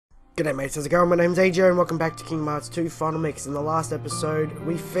G'day mates, how's it going? My name's AEGIO and welcome back to Kingdom Hearts 2 Final Mix. In the last episode,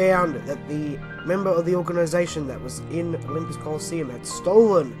 we found that the member of the organisation that was in Olympus Coliseum had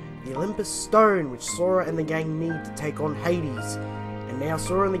stolen the Olympus Stone, which Sora and the gang need to take on Hades. And now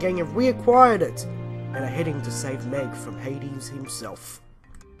Sora and the gang have reacquired it, and are heading to save Meg from Hades himself.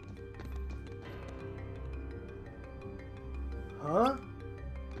 Huh?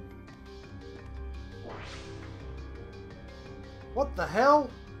 What the hell?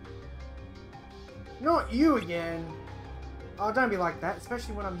 Not you again! Oh, don't be like that,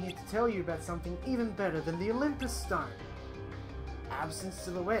 especially when I'm here to tell you about something even better than the Olympus Stone. Absent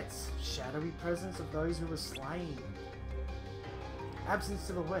silhouettes, shadowy presence of those who were slain. Absent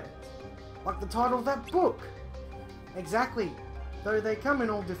silhouette, like the title of that book! Exactly, though they come in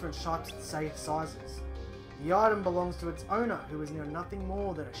all different shapes and sizes. The item belongs to its owner, who is now nothing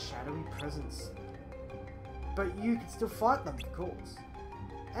more than a shadowy presence. But you can still fight them, of course.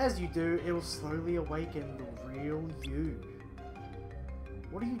 As you do, it will slowly awaken the real you.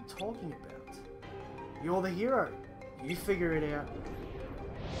 What are you talking about? You're the hero. You figure it out.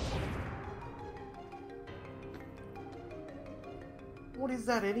 What is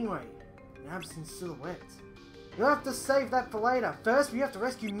that anyway? An absent silhouette. You'll have to save that for later. First, we have to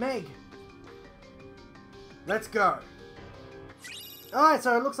rescue Meg. Let's go. Alright,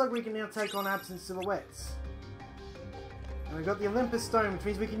 so it looks like we can now take on absent silhouettes. And we got the Olympus Stone, which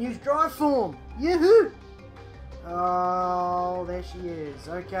means we can use dry form! Yoo-hoo! Oh, there she is.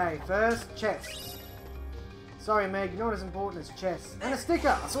 Okay, first, chests. Sorry, Meg, not as important as chests. And a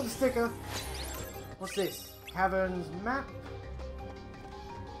sticker! I saw the sticker! What's this? Caverns map?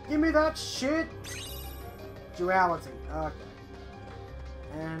 Give me that shit! Duality. Okay.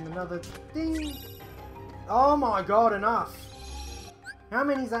 And another thing. Oh my god, enough! How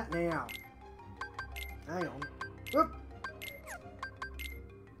many is that now? Hang on. Whoop!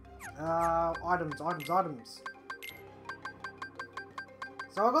 Items.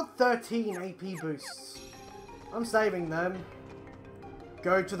 So I got 13 AP boosts. I'm saving them.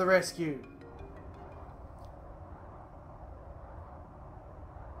 Go to the rescue.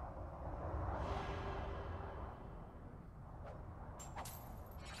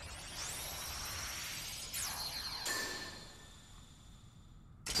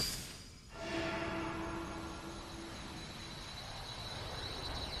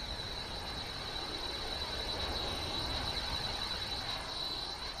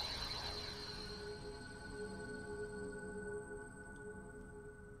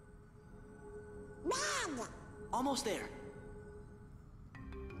 Almost there.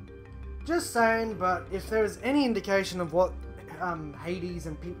 Just saying, but if there's any indication of what Hades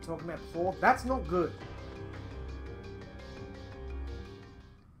and people talking about before, that's not good.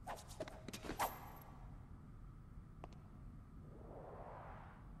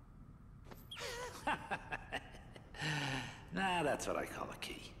 Nah, that's what I call a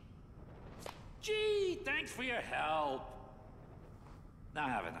key. Gee, thanks for your help. Now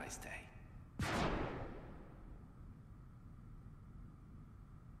have a nice day.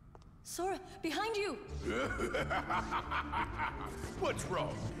 Sora, behind you! What's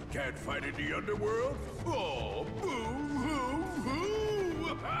wrong? Can't fight in the underworld? Oh,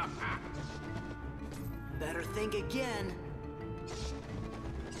 boo-hoo-hoo! Better think again.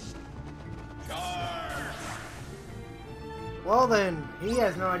 Well then, he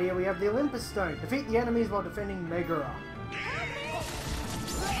has no idea we have the Olympus Stone. Defeat the enemies while defending Megara.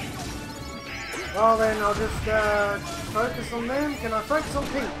 Well then, I'll just focus on them. Can I focus on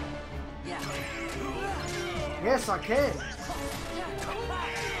Pete? Yeah. Yes, I can.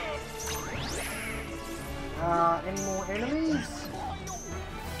 Any more enemies?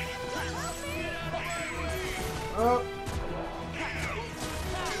 Oh.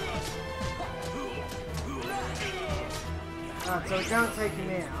 Alright, so we can't take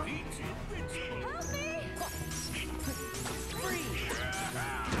him out.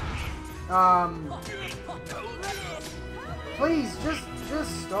 Please, just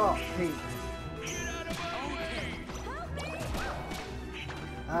stop, Pete.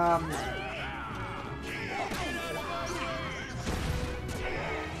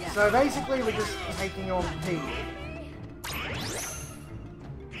 So basically we're just taking on Pete.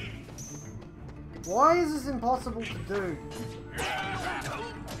 Why is this impossible to do?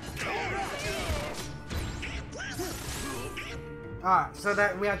 Alright, so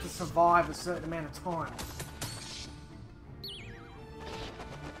that we have to survive a certain amount of time.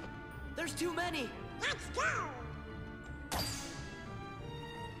 There's too many. Let's go!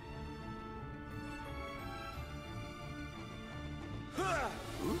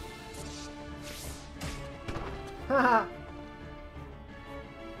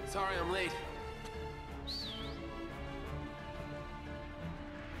 Sorry I'm late.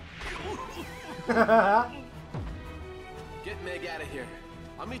 Get Meg out of here.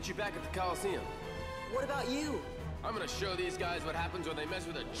 I'll meet you back at the Coliseum. What about you? I'm gonna show these guys what happens when they mess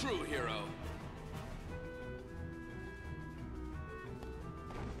with a true hero.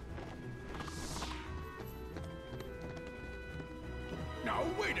 Now,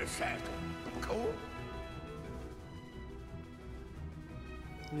 wait a sec. Cool?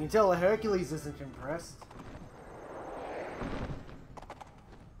 You can tell that Hercules isn't impressed.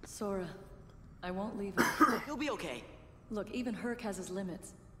 Sora, I won't leave him. He'll be okay. Look, even Herc has his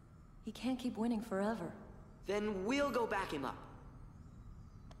limits. He can't keep winning forever. Then we'll go back him up.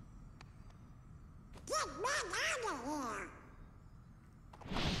 Get Meg out of here!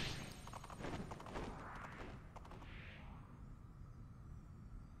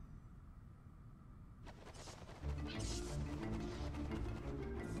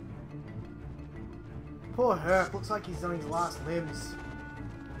 Poor Herc, looks like he's on his last limbs.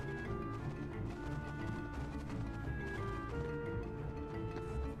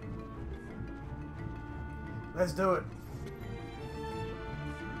 Let's do it.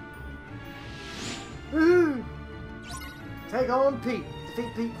 Woohoo! Take on Pete.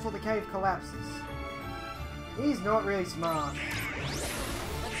 Defeat Pete before the cave collapses. He's not really smart.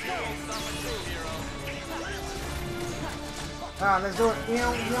 Alright, let's do it.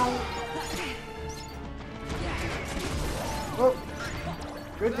 Oh,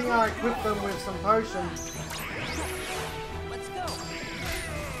 good thing I equipped them with some potions. Let's go.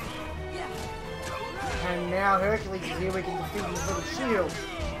 And now Hercules is here, we can defeat him with a shield.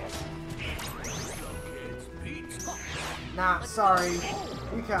 Nah, sorry.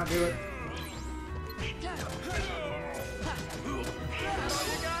 You can't do it.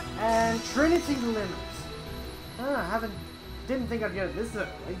 And Trinity limits. Ah, didn't think I'd get it this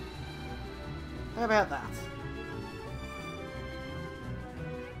early. How about that?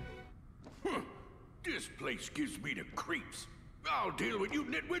 This place gives me the creeps. I'll deal with you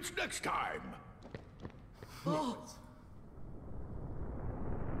nitwits next time. Oh,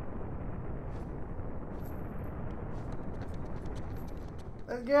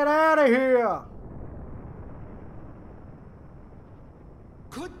 Let's get out of here!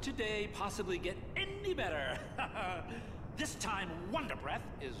 Could today possibly get any better? This time, Wonder Breath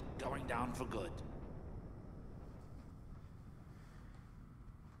is going down for good.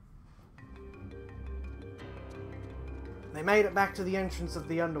 They made it back to the entrance of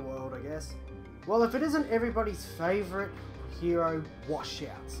the underworld, I guess. Well, if it isn't everybody's favorite hero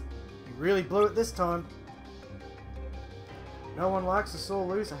washouts, you really blew it this time. No one likes a sore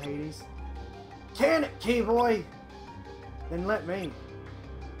loser, Hades. Can it, Keyboy? Then let me.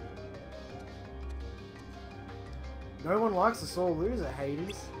 No one likes a sore loser,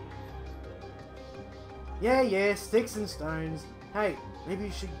 Hades. Yeah, sticks and stones. Hey, maybe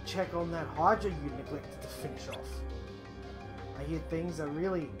you should check on that Hydra you neglected to finish off. I hear things are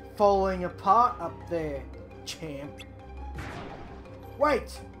really falling apart up there, champ.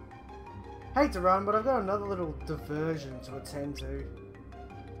 Wait! Hate to run, but I've got another little diversion to attend to.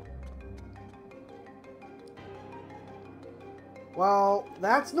 Well,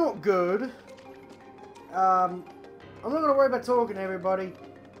 that's not good. I'm not going to worry about talking to everybody.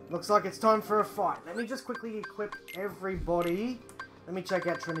 Looks like it's time for a fight. Let me just quickly equip everybody. Let me check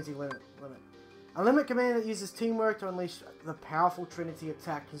out Trinity Limit. A limit command that uses teamwork to unleash the powerful Trinity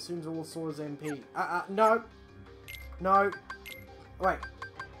attack consumes all Sora's MP. No. No. Wait.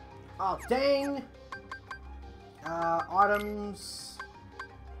 Oh, dang. Items.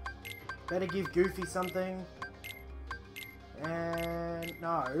 Better give Goofy something. And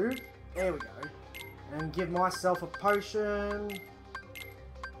no. There we go. And give myself a potion.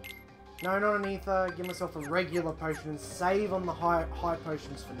 No, not an ether. Give myself a regular potion and save on the high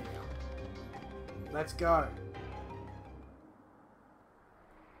potions for now. Let's go.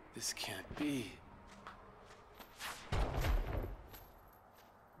 This can't be.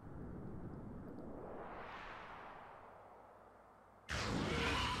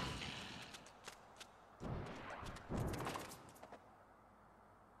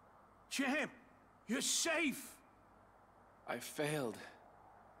 Champ, you're safe. I failed.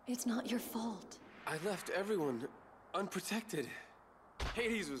 It's not your fault. I left everyone unprotected.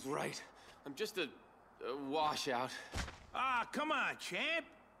 Hades was right. I'm just a washout. Ah, come on, champ.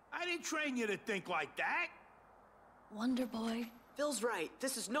 I didn't train you to think like that. Wonder Boy. Phil's right.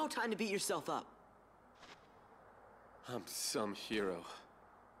 This is no time to beat yourself up. I'm some hero.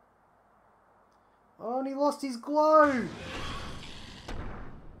 Oh, and he lost his glow.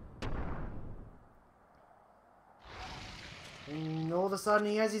 And all of a sudden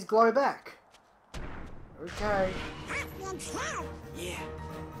he has his glow back. Okay. Yeah.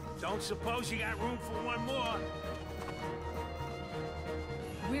 Don't suppose you got room for one more?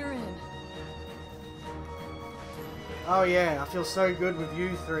 We're in. Oh yeah, I feel so good with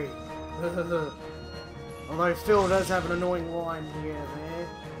you three. Although Phil does have an annoying line here there.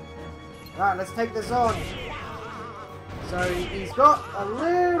 Right, let's take this on. So he's got a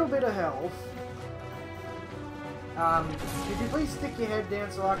little bit of health. Could you please stick your head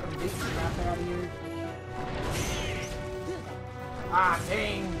down so I can beat the crap out of you? Ah,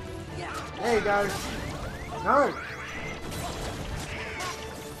 dang. There you go. No.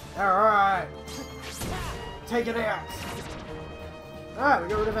 Alright. Take it out. Alright, we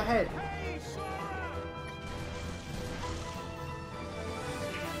got rid of a head.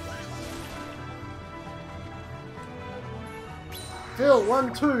 Phil,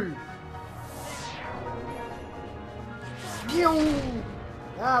 1, 2.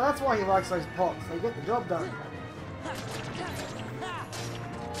 Ah, that's why he likes those pops. They get the job done.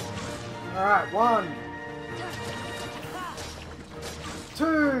 Alright, 1,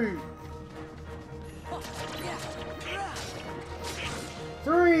 2,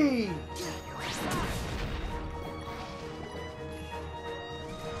 3.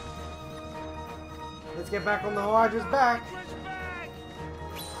 Let's get back on the Hydra's back.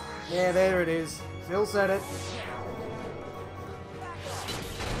 Yeah, there it is. Phil said it.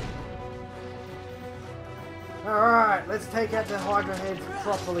 Alright, let's take out the Hydra heads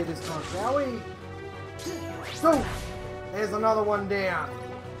properly this time, shall we? Go! There's another one down.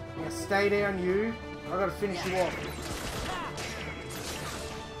 Now stay down, you. I've got to finish you off.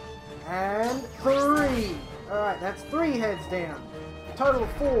 And 3. Alright, that's 3 heads down. Total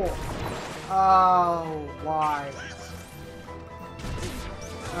of 4. Oh, why?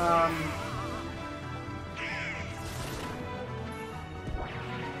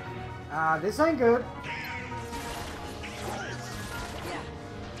 This ain't good.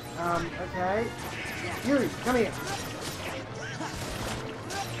 Okay. You, come here.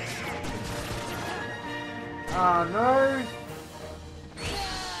 Oh, no.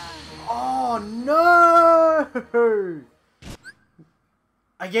 Oh, no!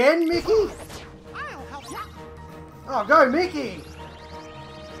 Again, Mickey? I'll help you. Oh, go, Mickey!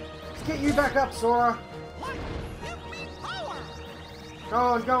 Let's get you back up, Sora. Give me power. Go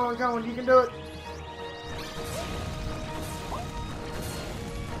on, go on, go on. You can do it.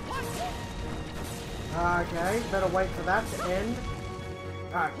 Okay, better wait for that to end.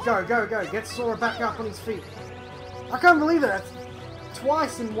 Alright, go, go, go. Get Sora back up on his feet. I can't believe it. That's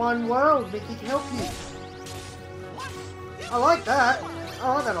twice in one world Mickey can help you. I like that.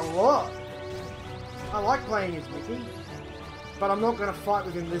 I like that a lot. I like playing as Mickey. But I'm not going to fight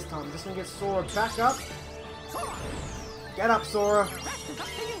with him this time. I'm just going to get Sora back up. Get up, Sora.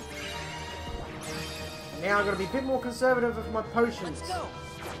 And now I'm going to be a bit more conservative with my potions. Let's go.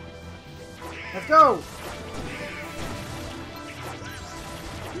 Let's go!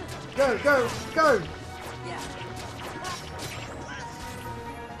 Go, go, go!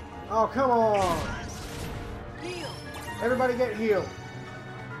 Oh, come on! Everybody get healed.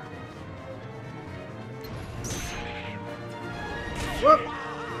 Whoop!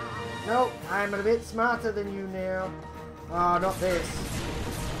 Nope, I'm a bit smarter than you now. Oh, not this.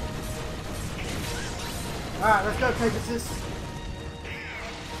 Alright, let's go, Pegasus.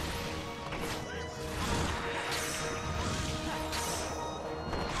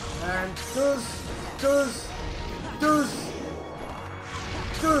 And does.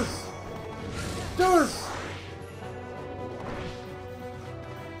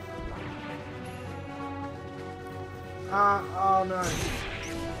 Oh no.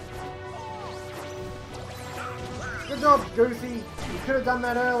 Good job, Goofy. You could have done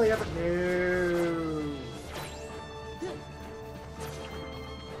that earlier, but no.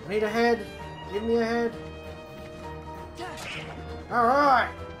 I need a head. Give me a head. Alright.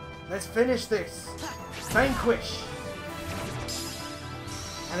 Let's finish this. Vanquish.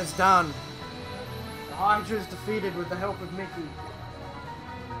 And it's done. The Hydra is defeated with the help of Mickey.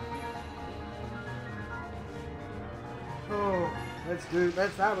 Oh, let's do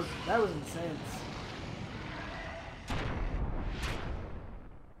that. That was intense.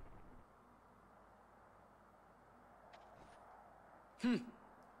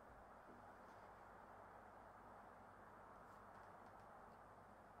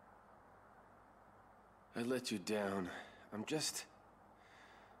 I let you down. I'm just...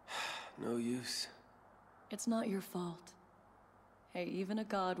 no use. It's not your fault. Hey, even a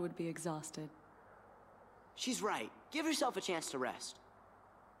god would be exhausted. She's right. Give yourself a chance to rest.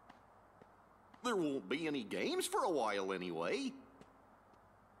 There won't be any games for a while anyway.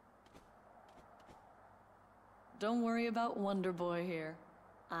 Don't worry about Wonder Boy here.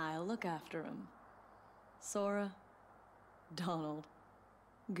 I'll look after him. Sora, Donald,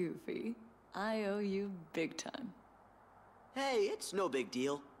 Goofy, I owe you big time. Hey, it's no big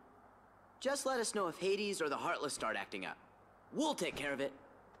deal. Just let us know if Hades or the Heartless start acting up. We'll take care of it.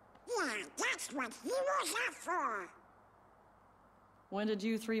 Yeah, that's what heroes are for. When did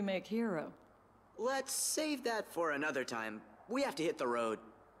you three make Hero? Let's save that for another time. We have to hit the road.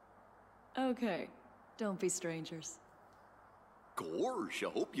 Okay, don't be strangers. Gosh, I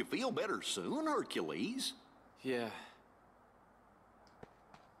hope you feel better soon, Hercules. Yeah.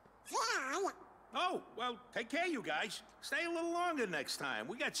 Yeah, Oh, well, take care, you guys. Stay a little longer next time.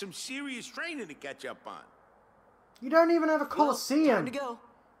 We got some serious training to catch up on. You don't even have a Well, Colosseum. time to go.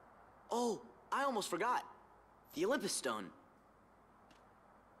 Oh, I almost forgot. The Olympus Stone.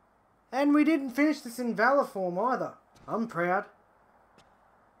 And we didn't finish this in Valor form either. I'm proud.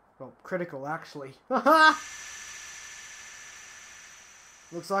 Well, critical, actually. Looks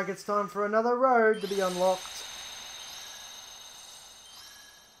like it's time for another road to be unlocked.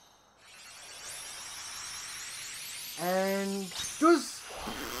 And just...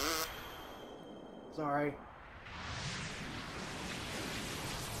 Sorry.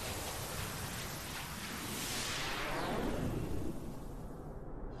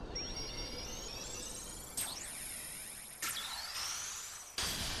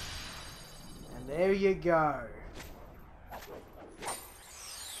 And there you go.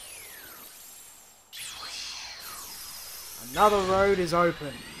 Another road is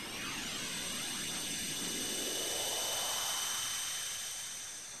open.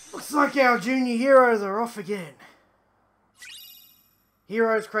 Looks like our junior heroes are off again.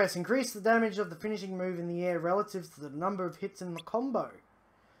 Heroes Crest. Increase the damage of the finishing move in the air relative to the number of hits in the combo.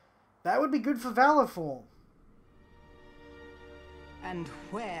 That would be good for Valor form. And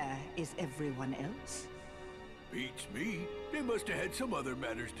where is everyone else? Beats me. They must have had some other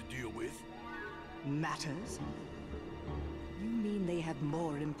matters to deal with. Matters? You mean they have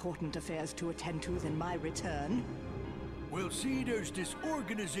more important affairs to attend to than my return? Well, see, there's this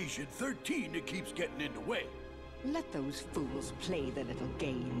Organization 13 that keeps getting in the way. Let those fools play their little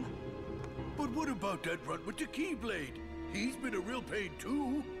game. But what about that runt with the Keyblade? He's been a real pain,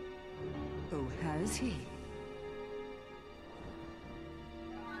 too. Oh, has he?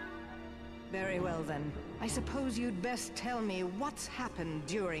 Very well, then. I suppose you'd best tell me what's happened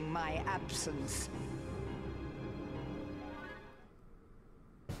during my absence.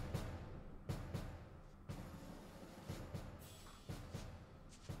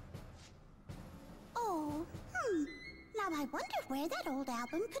 Now I wonder where that old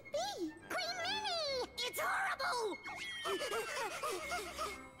album could be. Queen Minnie! It's horrible!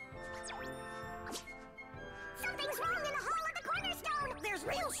 Something's wrong in the hall of the cornerstone! There's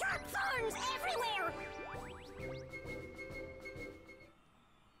real sharp thorns everywhere!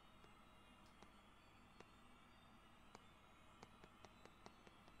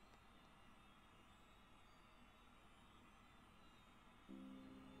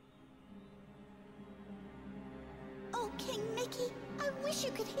 Oh, King Mickey, I wish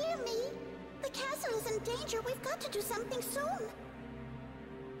you could hear me. The castle is in danger. We've got to do something soon.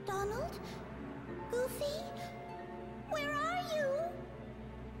 Donald? Goofy? Where are you?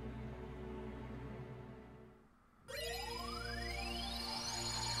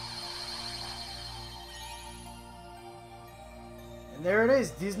 And there it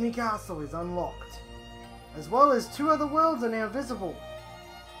is. Disney Castle is unlocked. As well as 2 other worlds are now visible.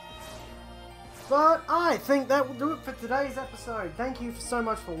 But I think that will do it for today's episode. Thank you so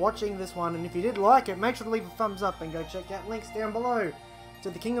much for watching this one, and if you did like it, make sure to leave a thumbs up and go check out links down below to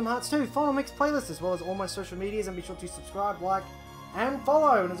the Kingdom Hearts 2 Final Mix playlist, as well as all my social medias, and be sure to subscribe, like, and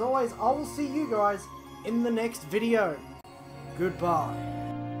follow. And as always, I will see you guys in the next video. Goodbye.